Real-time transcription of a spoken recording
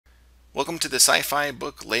Welcome to the Sci-fi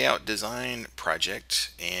book layout design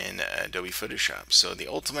project in Adobe Photoshop. So the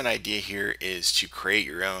ultimate idea here is to create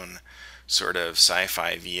your own sort of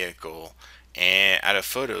sci-fi vehicle and out of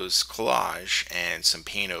photos, collage, and some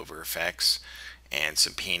paint over effects and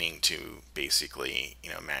some painting to basically,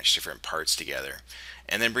 match different parts together.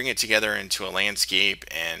 And then bring it together into a landscape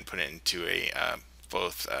and put it into a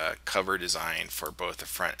both cover design for both the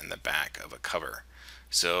front and the back of a cover.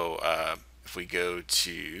 So if we go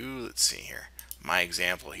to, let's see here, my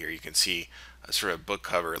example here, you can see a sort of book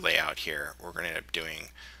cover layout here we're going to end up doing,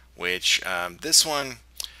 which this one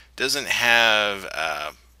doesn't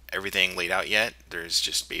have everything laid out yet. There's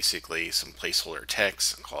just basically some placeholder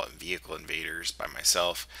text. I'll call it Vehicle Invaders by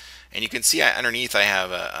myself. And you can see underneath I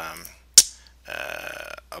have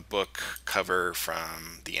a book cover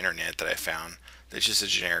from the internet that I found. That's just a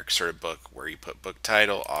generic sort of book where you put book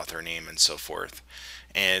title, author name, and so forth.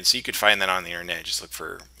 And so you could find that on the internet. Just look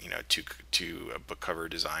for to a book cover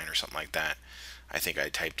design or something like that. I think I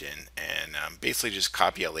typed in and basically just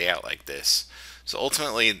copy a layout like this. So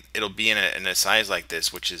ultimately it'll be in a size like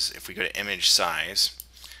this, which is, if we go to image size,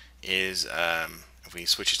 is if we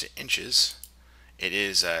switch it to inches, it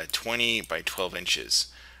is 20 by 12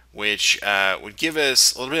 inches, which would give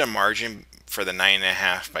us a little bit of margin for the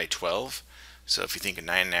 9.5 by 12. So if you think of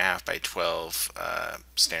 9.5 by 12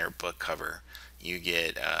 standard book cover, you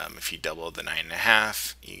get, if you double the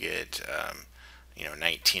 9.5, you get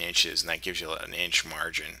 19 inches, and that gives you an inch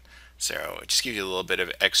margin. So it just gives you a little bit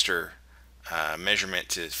of extra measurement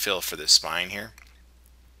to fill for the spine here.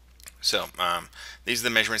 So these are the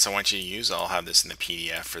measurements I want you to use. I'll have this in the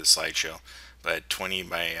PDF for the slideshow, but 20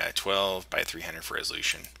 by 12 by 300 for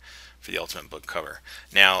resolution for the ultimate book cover.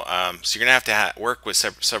 Now, so you're going to have to work with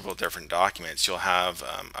several different documents. You'll have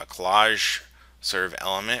a collage sort of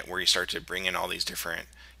element where you start to bring in all these different,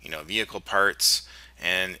 vehicle parts,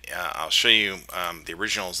 and I'll show you the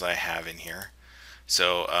originals that I have in here.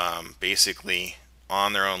 So basically,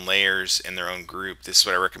 on their own layers in their own group, this is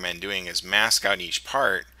what I recommend doing: is mask out each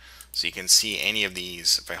part so you can see any of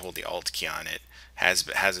these. If I hold the Alt key on it, has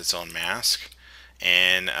its own mask,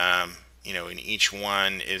 and in each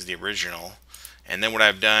one is the original. And then what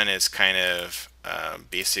I've done is kind of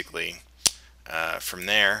basically from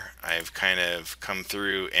there I've kind of come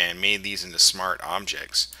through and made these into smart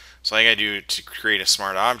objects. So all I gotta do to create a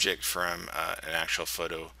smart object from an actual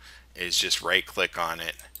photo is just right click on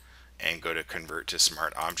it and go to convert to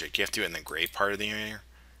smart object. You have to do it in the gray part of the layer,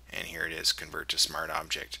 and here it is, convert to smart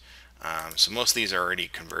object. So most of these are already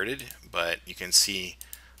converted, but you can see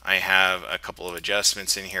I have a couple of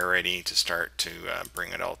adjustments in here ready to start to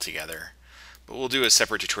bring it all together. But we'll do a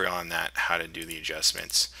separate tutorial on that, how to do the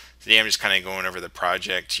adjustments. Today I'm just kind of going over the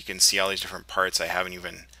project. You can see all these different parts I haven't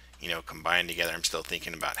even combined together. I'm still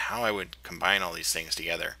thinking about how I would combine all these things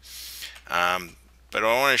together. But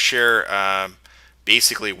I want to share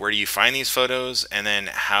basically where do you find these photos, and then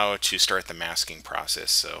how to start the masking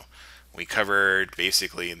process. So we covered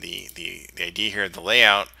basically the idea here, the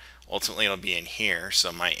layout. Ultimately it'll be in here,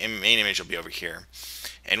 so my main image will be over here,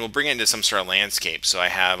 and we'll bring it into some sort of landscape. So I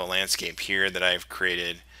have a landscape here that I've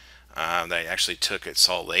created that I actually took at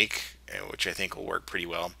Salt Lake, which I think will work pretty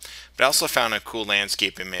well. But I also found a cool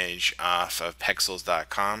landscape image off of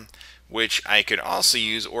pexels.com, which I could also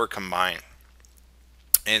use or combine.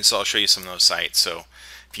 And so I'll show you some of those sites. So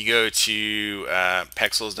if you go to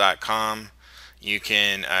pexels.com, you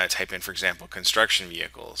can type in, for example, construction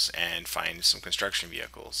vehicles and find some construction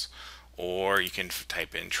vehicles. Or you can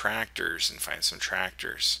type in tractors and find some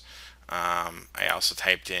tractors. I also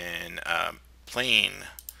typed in plane.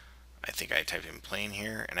 I think I typed in plane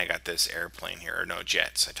here, and I got this airplane here, or no,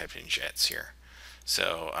 jets. I typed in jets here.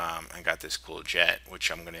 So I got this cool jet,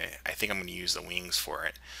 which I think I'm gonna use the wings for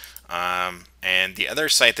it. And the other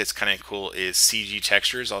site that's kind of cool is CG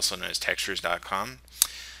Textures, also known as textures.com.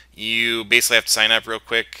 You basically have to sign up real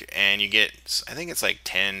quick, and you get, I think it's like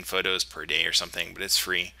 10 photos per day or something, but it's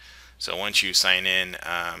free. So once you sign in,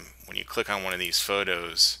 when you click on one of these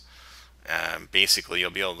photos, basically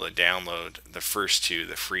you'll be able to download the first two,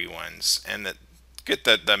 the free ones, and get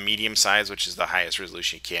the medium size, which is the highest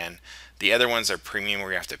resolution you can. The other ones are premium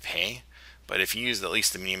where you have to pay, but if you use at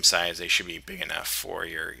least the medium size, they should be big enough for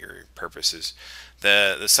your purposes.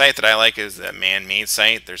 The site that I like is the man-made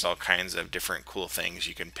site. There's all kinds of different cool things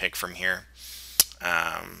you can pick from here,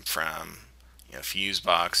 from fuse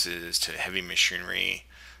boxes to heavy machinery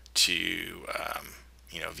to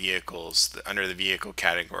vehicles. Under the vehicle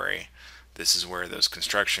category, this is where those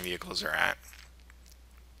construction vehicles are at.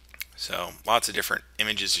 So lots of different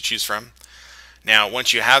images to choose from. Now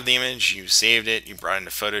once you have the image, you saved it, you brought it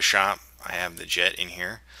into Photoshop. I have the jet in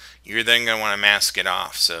here. you're then going to want to mask it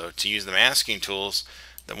off. So to use the masking tools,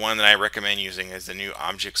 the one that I recommend using is the new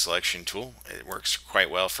object selection tool. It works quite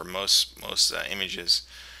well for most images.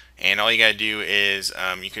 And all you got to do is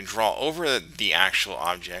you can draw over the actual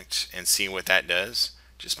object and see what that does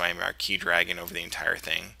just by key dragging over the entire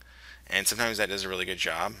thing. And sometimes that does a really good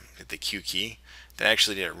job. Hit the Q key. That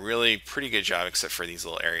actually did a really pretty good job except for these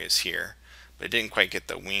little areas here. But it didn't quite get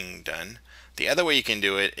the wing done. The other way you can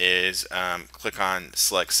do it is click on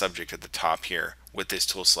select subject at the top here. With this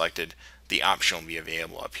tool selected, the option will be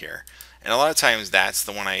available up here. And a lot of times that's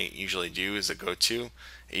the one I usually do as a go-to.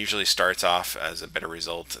 It usually starts off as a better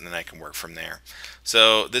result and then I can work from there.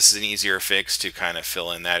 So this is an easier fix to kind of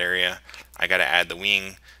fill in that area. I got to add the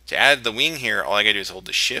wing. To add the wing here, all I got to do is hold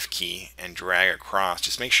the shift key and drag across.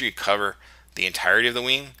 Just make sure you cover the entirety of the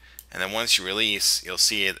wing, and then once you release, you'll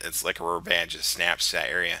see it's like a rubber band, just snaps to that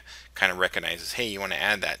area, kind of recognizes, hey, you want to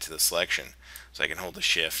add that to the selection. So I can hold the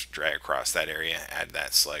shift, drag across that area, add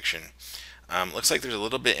that selection. Looks like there's a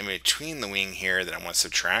little bit in between the wing here that I want to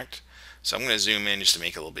subtract. So I'm going to zoom in just to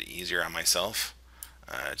make it a little bit easier on myself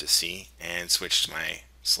to see, and switch to my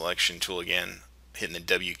selection tool again, hitting the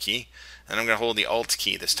W key. And I'm going to hold the Alt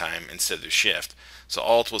key this time instead of the Shift. So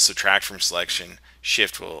Alt will subtract from selection,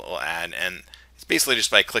 Shift will add, and it's basically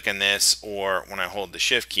just by clicking this, or when I hold the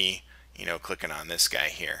Shift key, clicking on this guy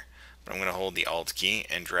here. But I'm going to hold the Alt key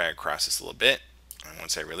and drag across this a little bit. And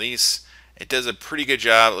once I release, it does a pretty good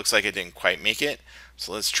job. It looks like it didn't quite make it.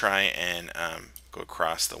 So let's try and go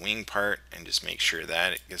across the wing part and just make sure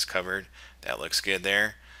that it is covered. That looks good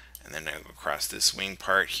there. And then I'll go across this wing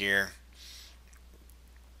part here.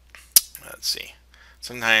 Let's see.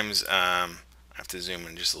 Sometimes I have to zoom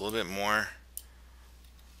in just a little bit more.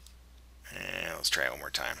 And let's try it one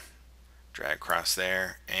more time. Drag across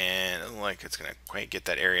there, and it doesn't look like it's going to quite get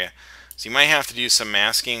that area. So you might have to do some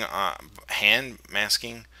masking, hand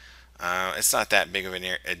masking. It's not that big of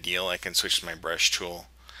a deal. I can switch to my brush tool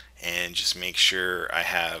and just make sure I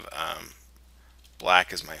have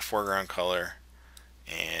black as my foreground color,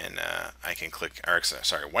 and I can click, or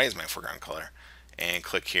sorry, white is my foreground color, and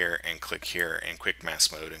click here in quick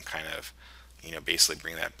mask mode and kind of basically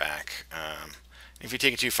bring that back. If you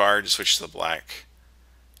take it too far, just switch to the black,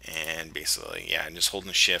 and basically just holding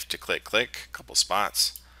the shift to click a couple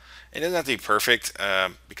spots. It doesn't have to be perfect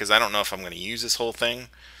because I don't know if I'm going to use this whole thing,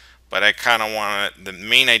 but I kind of want to, the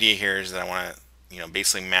main idea here is that I want to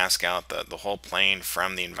basically mask out the whole plane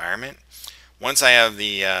from the environment. Once I have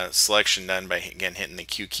the selection done by again hitting the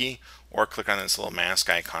Q key or click on this little mask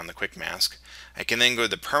icon, the quick mask, I can then go to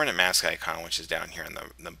the permanent mask icon, which is down here in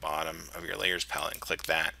the bottom of your layers palette, and click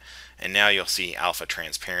that, and now you'll see alpha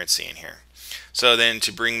transparency in here. So then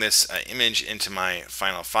to bring this image into my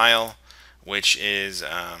final file, which is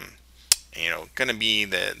going to be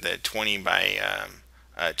the 20 by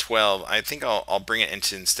 12, I think I'll bring it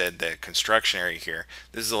into instead the construction area here.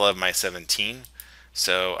 This is 11 by 17,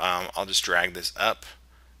 so I'll just drag this up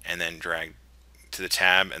and then drag to the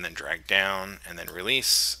tab and then drag down and then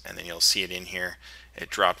release, and then you'll see it in here. It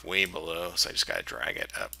dropped way below, so I just got to drag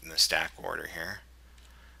it up in the stack order here.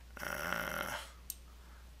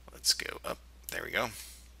 Let's go up, there we go,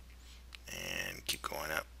 and keep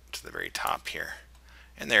going up to the very top here,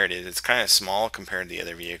 and there it is. It's kind of small compared to the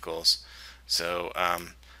other vehicles, so I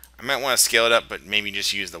might want to scale it up, but maybe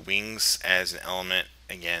just use the wings as an element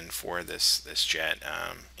again for this jet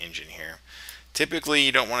engine here. Typically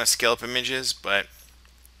you don't want to scale up images, but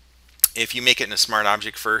if you make it in a smart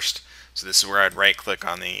object first, so this is where I'd right click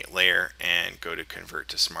on the layer and go to convert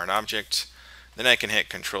to smart object, then I can hit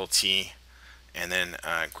Control T and then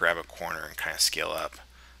grab a corner and kind of scale up.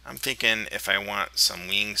 I'm thinking if I want some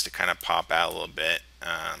wings to kind of pop out a little bit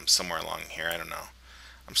somewhere along here, I don't know.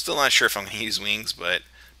 I'm still not sure if I'm going to use wings, but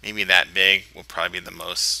maybe that big will probably be the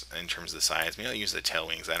most in terms of the size. Maybe I'll use the tail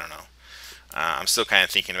wings, I don't know. I'm still kind of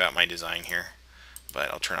thinking about my design here, but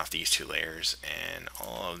I'll turn off these two layers and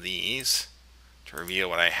all of these to reveal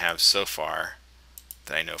what I have so far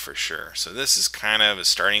that I know for sure. So this is kind of a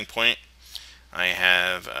starting point. I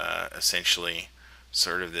have essentially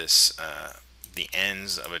sort of this the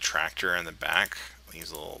ends of a tractor in the back, these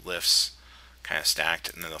little lifts kind of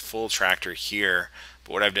stacked, and then the full tractor here.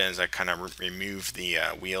 But what I've done is I kind of removed the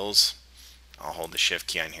wheels. I'll hold the shift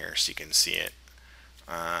key on here so you can see it,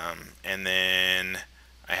 and then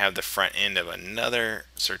I have the front end of another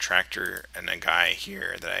sort of tractor and a guy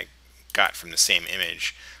here that I got from the same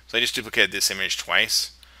image. So I just duplicated this image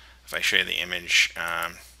twice. If I show you the image,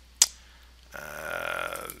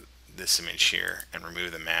 this image here, and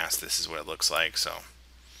remove the mask, this is what it looks like. So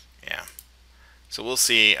yeah, so we'll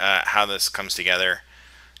see how this comes together.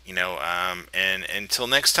 And until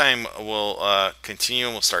next time, we'll continue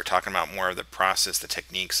and we'll start talking about more of the process, the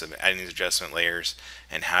techniques of adding these adjustment layers,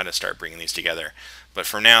 and how to start bringing these together. But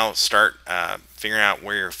for now, start figuring out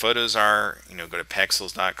where your photos are. Go to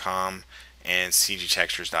pexels.com and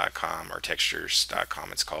cgtextures.com, or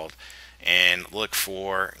textures.com it's called, and look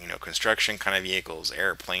for construction kind of vehicles,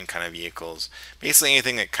 airplane kind of vehicles, basically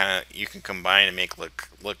anything that kind of you can combine and make look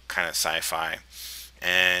kind of sci-fi.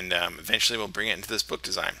 And eventually we'll bring it into this book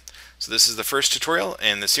design. So this is the first tutorial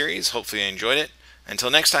in the series. Hopefully you enjoyed it. Until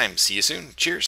next time, see you soon. Cheers.